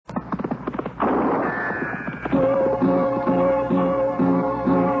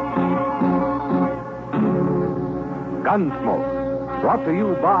Gunsmoke, brought to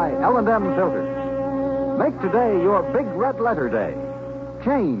you by L&M Filters. Make today your big red letter day.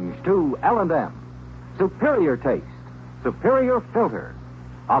 Change to L&M. Superior taste, superior filter.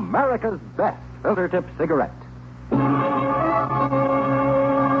 America's best filter tip cigarette.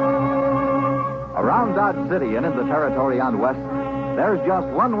 Around Dodge City and in the territory on West, there's just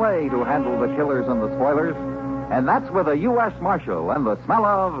one way to handle the killers and the spoilers, and that's with a U.S. Marshal and the smell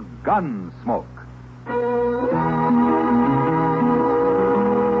of gun smoke.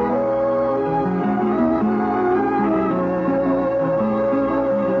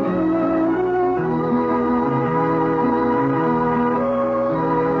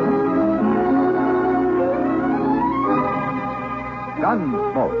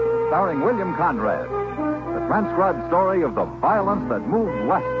 Gunsmoke, starring William Conrad. The transcribed story of the violence that moved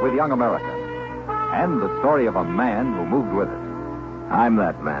west with young America. And the story of a man who moved with it. I'm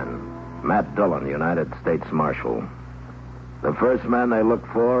that man, Matt Dillon, United States Marshal. The first man they look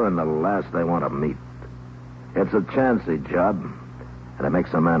for and the last they want to meet. It's a chancy job, and it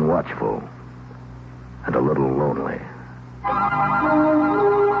makes a man watchful and a little lonely.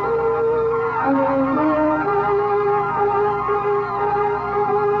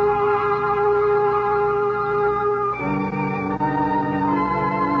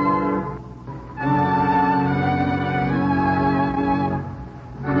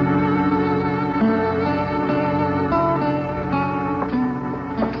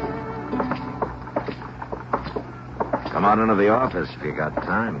 Come on into the office if you got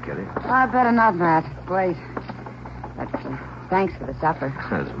time, Kitty. I better not, Matt. Wait. But thanks for the supper.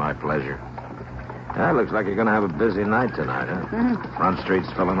 It's my pleasure. Yeah, looks like you're going to have a busy night tonight, huh? Mm-hmm. Front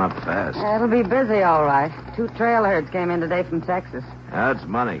Street's filling up fast. It'll be busy, all right. 2 trail herds came in today from Texas. That's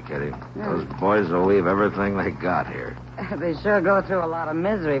money, Kitty. Those boys will leave everything they got here. They sure go through a lot of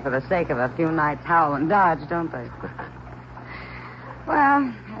misery for the sake of a few nights howl and dodge, don't they? Well,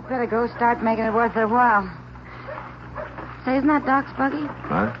 I'd better go start making it worth their while. Say, isn't that Doc's buggy?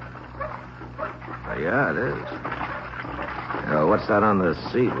 What? Yeah, it is. What's that on the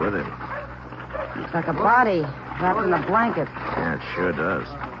seat with him? Looks like a body wrapped in a blanket. Yeah, it sure does.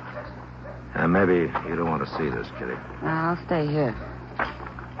 Maybe you don't want to see this, Kitty. No, I'll stay here.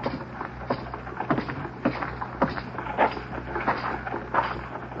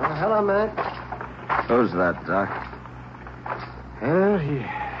 Oh, hello, Matt. Who's that, Doc? Well,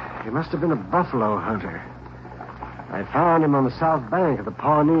 he must have been a buffalo hunter. I found him on the south bank of the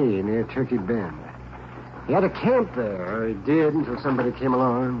Pawnee near Turkey Bend. He had a camp there, or he did, until somebody came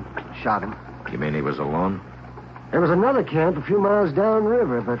along and shot him. You mean he was alone? There was another camp a few miles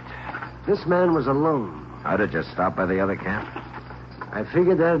downriver, but this man was alone. How did you stop by the other camp? I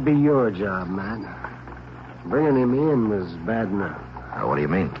figured that'd be your job, man. Bringing him in was bad enough. What do you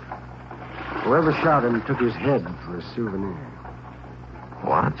mean? Whoever shot him took his head for a souvenir.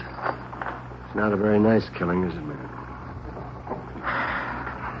 What? It's not a very nice killing, is it, man?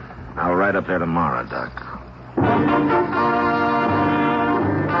 I'll ride up there tomorrow, Doc.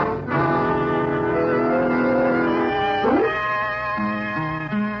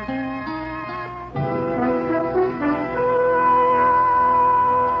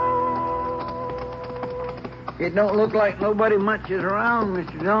 It don't look like nobody much is around,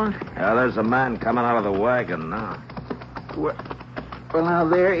 Mr. Dillon. Yeah, there's a man coming out of the wagon now. Well, now,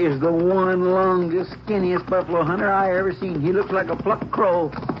 there is the one longest, skinniest buffalo hunter I ever seen. He looks like a plucked crow.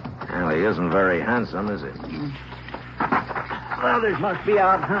 Well, he isn't very handsome, is he? Well, others must be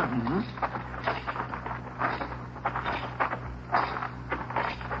out hunting, huh?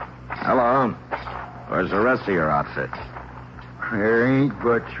 Hello. Where's the rest of your outfit? There ain't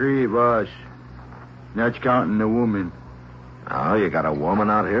but 3 of us. That's counting the woman. Oh, you got a woman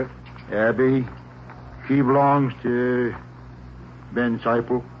out here? Abby, she belongs to Ben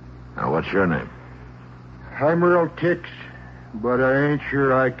Siple. Now, what's your name? Hemaral ticks, but I ain't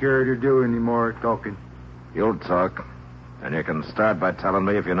sure I care to do any more talking. You'll talk. And you can start by telling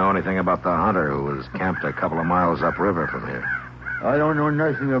me if you know anything about the hunter who was camped a couple of miles upriver from here. I don't know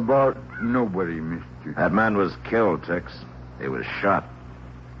nothing about nobody, mister. That man was killed, Tix. He was shot.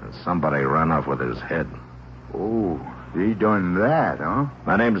 And somebody ran off with his head. Oh, they done that, huh?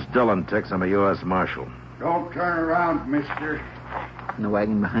 My name's Dillon, Tix. I'm a U.S. Marshal. Don't turn around, mister. In the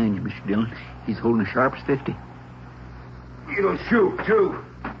wagon behind you, Mr. Dillon. He's holding as sharp as 50. It'll shoot, too.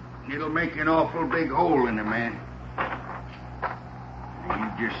 It'll make an awful big hole in the man.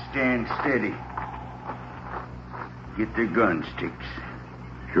 You just stand steady. Get the gun sticks.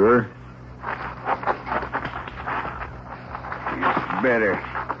 Sure. It's better.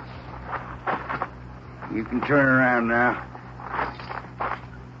 You can turn around now.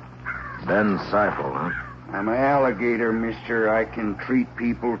 Ben Siple, huh? I'm an alligator, mister. I can treat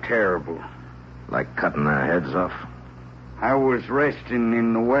people terrible. Like cutting their heads off? I was resting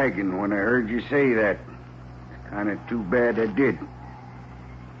in the wagon when I heard you say that. It's kind of too bad I did.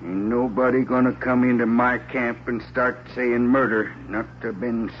 Ain't nobody gonna come into my camp and start saying murder. Not to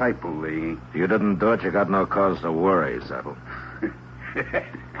Ben Siple, they ain't. If you didn't do it, you got no cause to worry, Siple.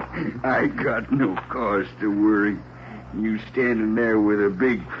 I got no cause to worry. You standing there with a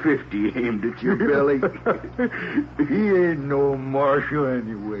big 50 aimed at your belly. He ain't no marshal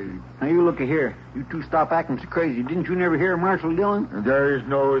anyway. Now, you look here. You two stop acting so crazy. Didn't you never hear Marshal Dillon? There's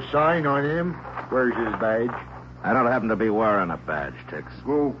no sign on him. Where's his badge? I don't happen to be wearing a badge, Tix.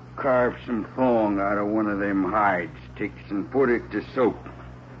 Go carve some thong out of one of them hides, Tix, and put it to soak.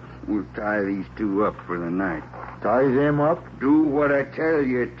 We'll tie these two up for the night. Tie them up? Do what I tell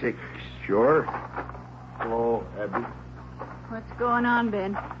you, Tix. Sure. Hello, Abby. What's going on,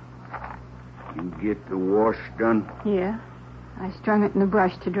 Ben? You get the wash done, Yeah. I strung it in the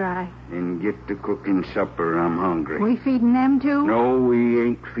brush to dry. and get to cooking supper. I'm hungry. We feeding them, too? No, we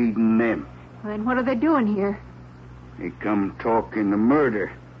ain't feeding them. Then what are they doing here? They come talking of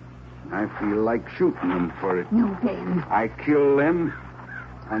murder. I feel like shooting them for it. No, Ben. I kill them.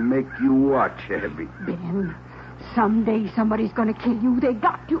 I make you watch, Abby. Ben, someday somebody's going to kill you. They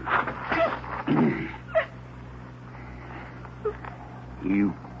got to.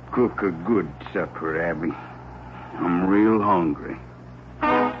 You cook a good supper, Abby. I'm real hungry.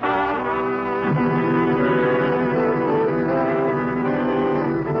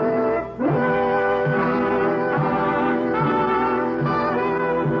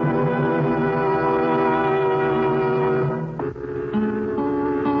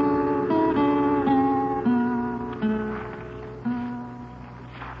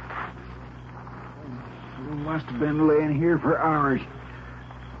 You must have been laying here for hours.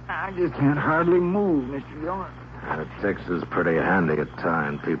 I just can't hardly move, Mr. Dillon. Tix is pretty handy at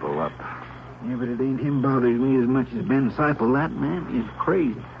tying people up. Yeah, but it ain't him bothers me as much as Ben Siple. That man is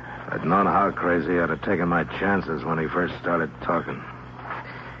crazy. If I'd known how crazy, I'd have taken my chances when he first started talking.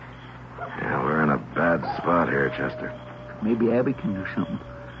 Yeah, we're in a bad spot here, Chester. Maybe Abby can do something.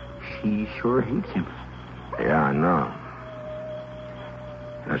 She sure hates him. Yeah, I know.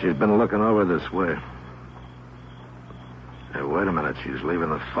 Now, she's been looking over this way. Hey, wait a minute. She's leaving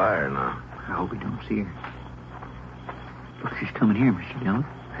the fire now. I hope he don't see her. Look, she's coming here, Mr. Dillon.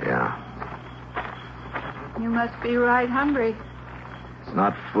 Yeah. You must be right hungry. It's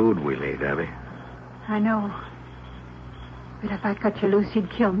not food we need, Abby. I know. But if I cut you loose, he'd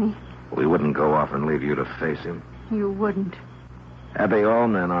kill me. We wouldn't go off and leave you to face him. You wouldn't. Abby, all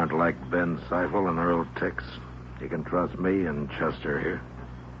men aren't like Ben Siple and Earl Tix. You can trust me and Chester here.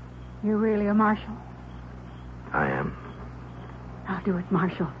 You're really a marshal. I am. I'll do it,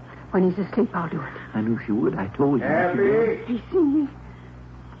 Marshal. When he's asleep, I'll do it. I knew she would. I told you. Mr. Dillon. Abby? He's seen me.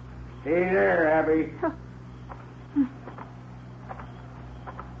 Hey there, Abby.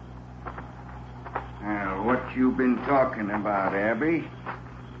 Now, what you been talking about, Abby?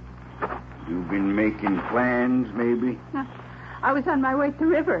 You been making plans, maybe? No, I was on my way to the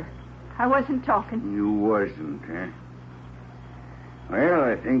river. I wasn't talking. You wasn't, huh? Well,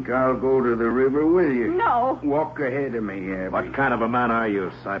 I think I'll go to the river with you. No. Walk ahead of me, Abby. What kind of a man are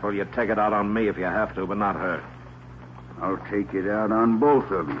you, Siple? You take it out on me if you have to, but not her. I'll take it out on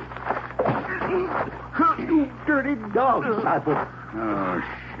both of you. You dirty dog, Siple. Oh,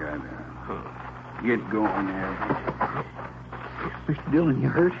 shut up. Get going, Abby. Mr. Dillon, you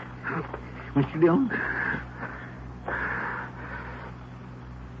hurt? Mr. Dillon?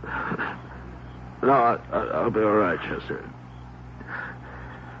 No, I'll be all right, Chester.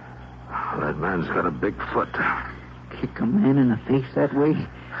 That man's got a big foot. Kick a man in the face that way?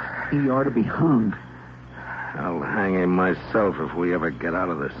 He ought to be hung. I'll hang him myself if we ever get out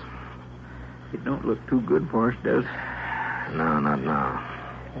of this. It don't look too good for us, does it? No, not now.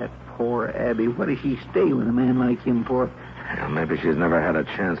 That poor Abby. What does she stay with a man like him for? Well, maybe she's never had a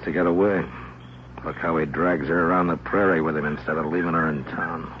chance to get away. Look how he drags her around the prairie with him instead of leaving her in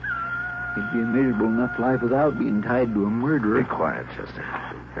town. It'd be a miserable enough life without being tied to a murderer. Be quiet, Chester.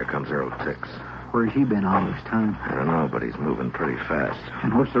 Here comes Earl Tix. Where's he been all this time? I don't know, but he's moving pretty fast.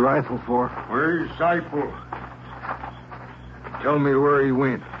 And what's the rifle for? Where's Siple? Tell me where he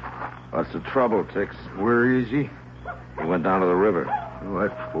went. What's the trouble, Tix? Where is he? He went down to the river.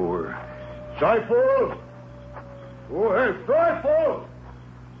 What for? Siple! Oh, hey, Siple!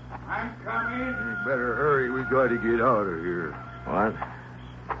 I'm coming. You better hurry. We got to get out of here. What?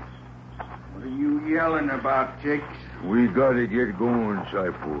 What are you yelling about, Tix? We got to get going,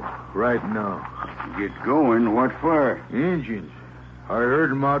 Siple. Right now. Get going? What for? Engines. I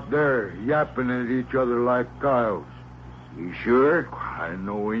heard 'em out there yapping at each other like coyotes. You sure? I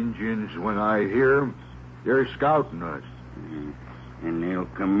know Indians when I hear 'em. They're scouting us. And they'll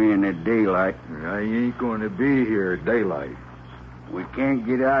come in at daylight. I ain't going to be here at daylight. We can't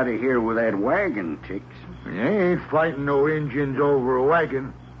get out of here with that wagon, Tex. I ain't fighting no Indians over a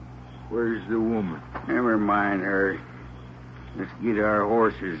wagon. Where's the woman? Never mind her. Let's get our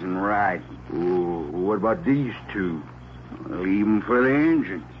horses and ride. Oh, what about these two? Leave 'em for the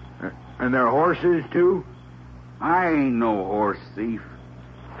engine. And their horses, too? I ain't no horse thief.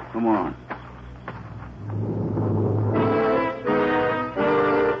 Come on.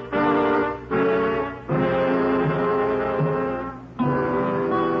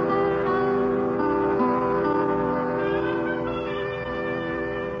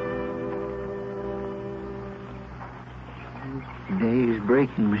 Day is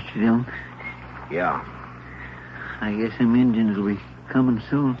breaking, Mr. Dillon. Yeah. I guess them Indians will be coming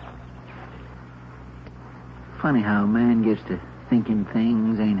soon. Funny how a man gets to thinking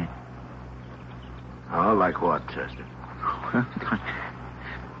things, ain't it? Oh, like what, Chester?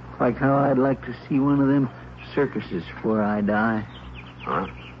 Like how I'd like to see one of them circuses before I die. Huh?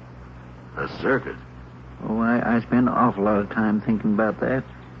 A circus? Oh, I spend an awful lot of time thinking about that.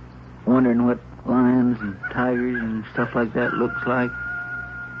 Wondering what lions and tigers and stuff like that looks like.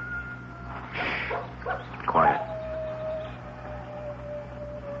 Quiet.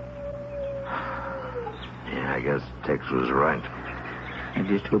 Yeah, I guess Tex was right. I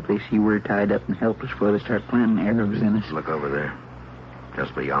just hope they see we're tied up and helpless before they start planting arrows in us. Look over there.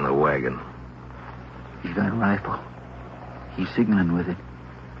 Just beyond the wagon. He's got a rifle. He's signaling with it.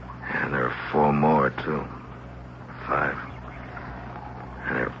 And there are 4 more, too. 5.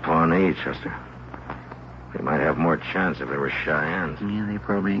 And they're Pawnee, Chester. They might have more chance if they were Cheyennes. Yeah, they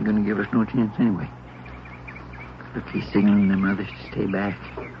probably ain't going to give us no chance anyway. Look, he's signaling them others to stay back.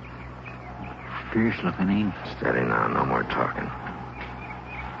 Fierce looking, ain't he? Steady now, no more talking.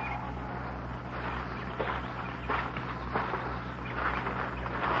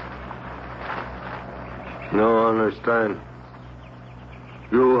 No understand.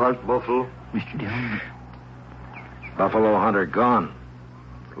 You hunt buffalo? Mr. Dillon. Buffalo hunter gone.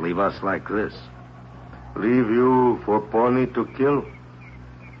 Leave us like this. Leave you for Pawnee to kill?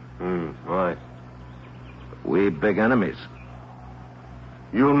 Why? We big enemies.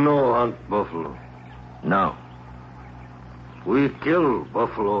 You know hunt buffalo. No. We kill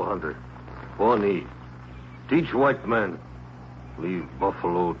buffalo hunter. Pawnee. Teach white man. Leave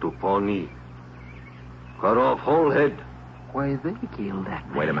buffalo to Pawnee. Cut off whole head. Why, they killed that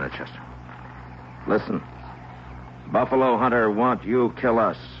man. Wait a minute, Chester. Listen. Buffalo hunter want you kill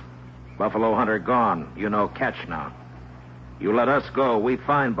us. Buffalo hunter gone. You know catch now. You let us go, we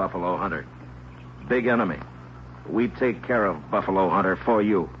find Buffalo hunter. Big enemy. We take care of Buffalo hunter for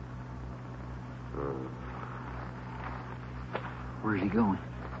you. Where's he going?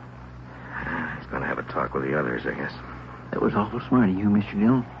 He's going to have a talk with the others, I guess. That was awful smart of you, Mr.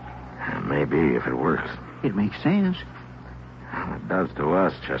 Dillon. Maybe, if it works. It makes sense. Well, it does to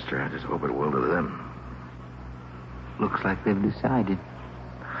us, Chester. I just hope it will to them. Looks like they've decided.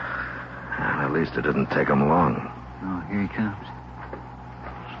 Well, at least it didn't take them long. Oh, here he comes.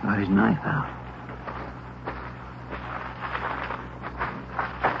 He's got his knife out.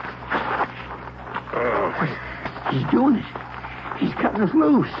 He's doing it. He's cutting us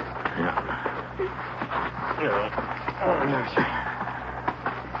loose.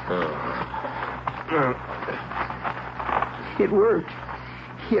 It worked.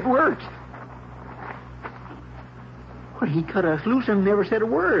 It worked. What, he cut us loose and never said a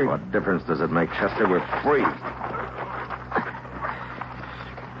word. What difference does it make, Chester? We're free.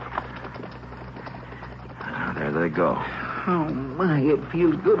 There they go. Oh, my, it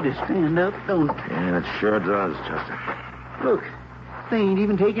feels good to stand up, don't it? Yeah, it sure does, Chester. Look, they ain't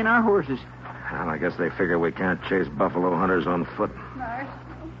even taking our horses. Well, I guess they figure we can't chase buffalo hunters on foot. Marshal.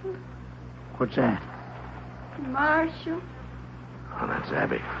 What's that? Marshal. Oh, that's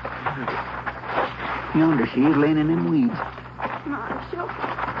Abby. Yonder she is laying in them weeds. Marshal.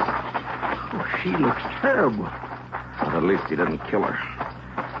 Oh, she looks terrible. But at least he didn't kill her.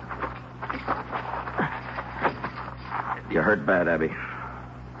 You hurt bad, Abby.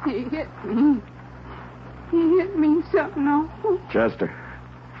 He hit me. He hit me something awful. Chester,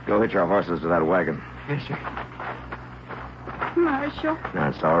 go hitch our horses to that wagon. Yes, sir. Marshal.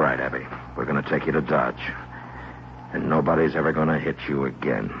 That's all right, Abby. We're going to take you to Dodge. And nobody's ever going to hit you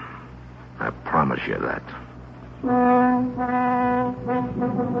again. I promise you that.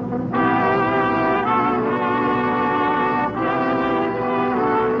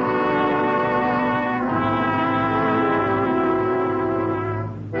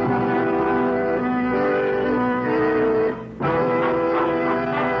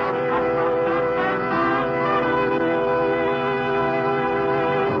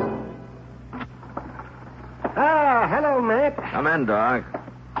 it. Come in, dog.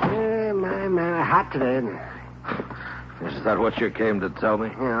 My, hot today, isn't it? Is that what you came to tell me?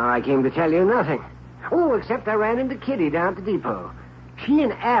 No, I came to tell you nothing. Oh, except I ran into Kitty down at the depot. She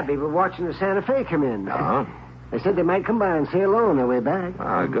and Abby were watching the Santa Fe come in. Uh-huh. They said they might come by and say hello on their way back.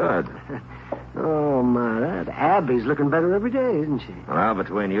 Oh, good. Oh, my, that Abby's looking better every day, isn't she? Well,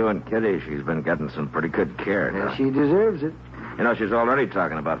 between you and Kitty, she's been getting some pretty good care now. Yeah, she deserves it. You know, she's already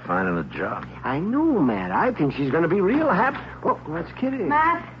talking about finding a job. I know, Matt. I think she's going to be real happy. Oh, that's Kitty.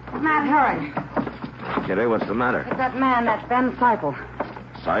 Matt, hurry. Kitty, what's the matter? It's that man, that Ben Siple.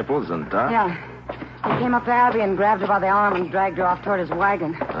 Siples and Doc? Yeah. He came up to Abby and grabbed her by the arm and dragged her off toward his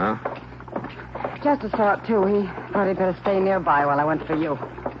wagon. Huh? Justice saw it, too. He thought he'd better stay nearby while I went for you.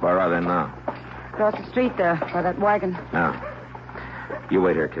 Where are they now? Across the street there, by that wagon. Now, you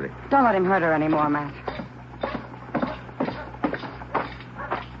wait here, Kitty. Don't let him hurt her anymore, Matt.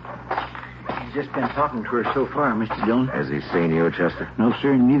 He's just been talking to her so far, Mr. Dillon. Has he seen you, Chester? No,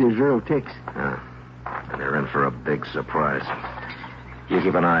 sir, neither's Earl Tix. And they're in for a big surprise. You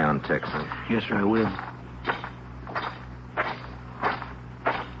keep an eye on Tix, huh? Yes, sir, I will.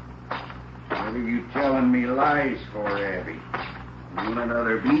 What are you telling me lies for, Abby? You want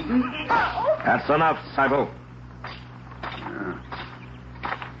another beating? That's enough, Siple.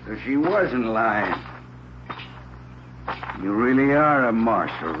 So she wasn't lying. You really are a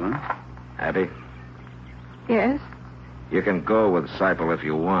marshal, huh? Abby, Yes? you can go with Siple if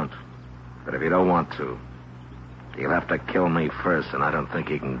you want. But if you don't want to, you'll have to kill me first, and I don't think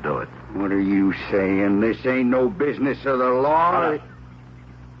he can do it. What are you saying? This ain't no business of the law.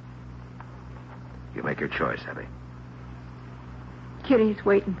 You make your choice, Abby. Kitty's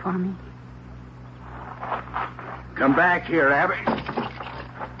waiting for me. Come back here, Abby.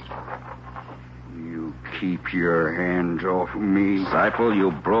 You keep your hands off of me. Siple,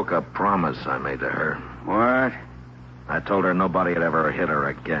 you broke a promise I made to her. What? I told her nobody had ever hit her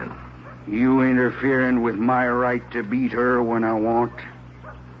again. You interfering with my right to beat her when I want?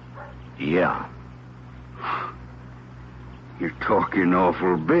 Yeah. You're talking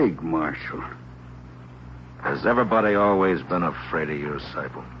awful big, Marshal. Has everybody always been afraid of you,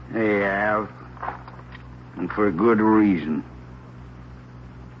 Siple? They have. And for good reason.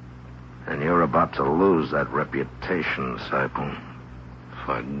 And you're about to lose that reputation, Siple.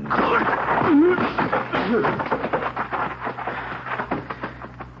 For good.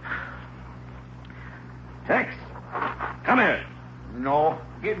 Tex, come here. No.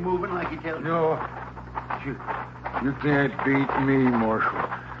 Get moving like you tell me. No. You can't beat me, Marshal.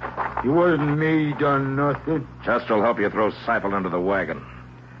 It wasn't me done nothing. Chester'll help you throw Siple into the wagon.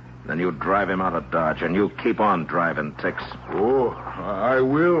 Then you drive him out of Dodge, and you keep on driving, Tix. Oh, I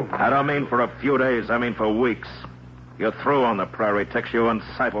will. I don't mean for a few days. I mean for weeks. You're through on the prairie, Tix, you and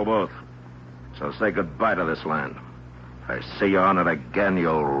Siple both. So say goodbye to this land. If I see you on it again,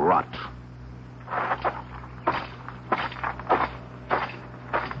 you'll rot.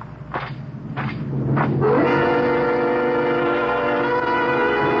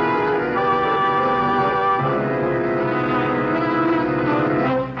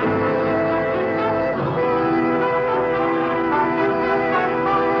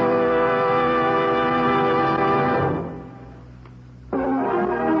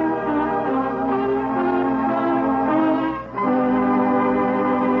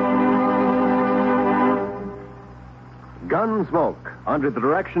 Gunsmoke, under the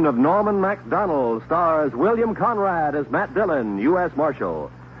direction of Norman MacDonald, stars William Conrad as Matt Dillon, U.S.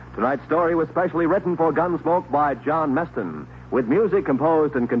 Marshal. Tonight's story was specially written for Gunsmoke by John Meston, with music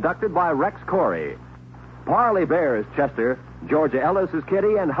composed and conducted by Rex Corey. Parley Bear is Chester, Georgia Ellis is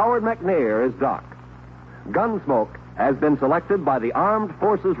Kitty, and Howard McNair is Doc. Gunsmoke has been selected by the Armed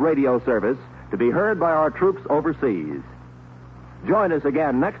Forces Radio Service to be heard by our troops overseas. Join us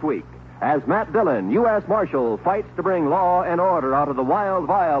again next week as Matt Dillon, U.S. Marshal, fights to bring law and order out of the wild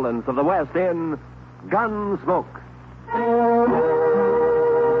violence of the West in Gunsmoke.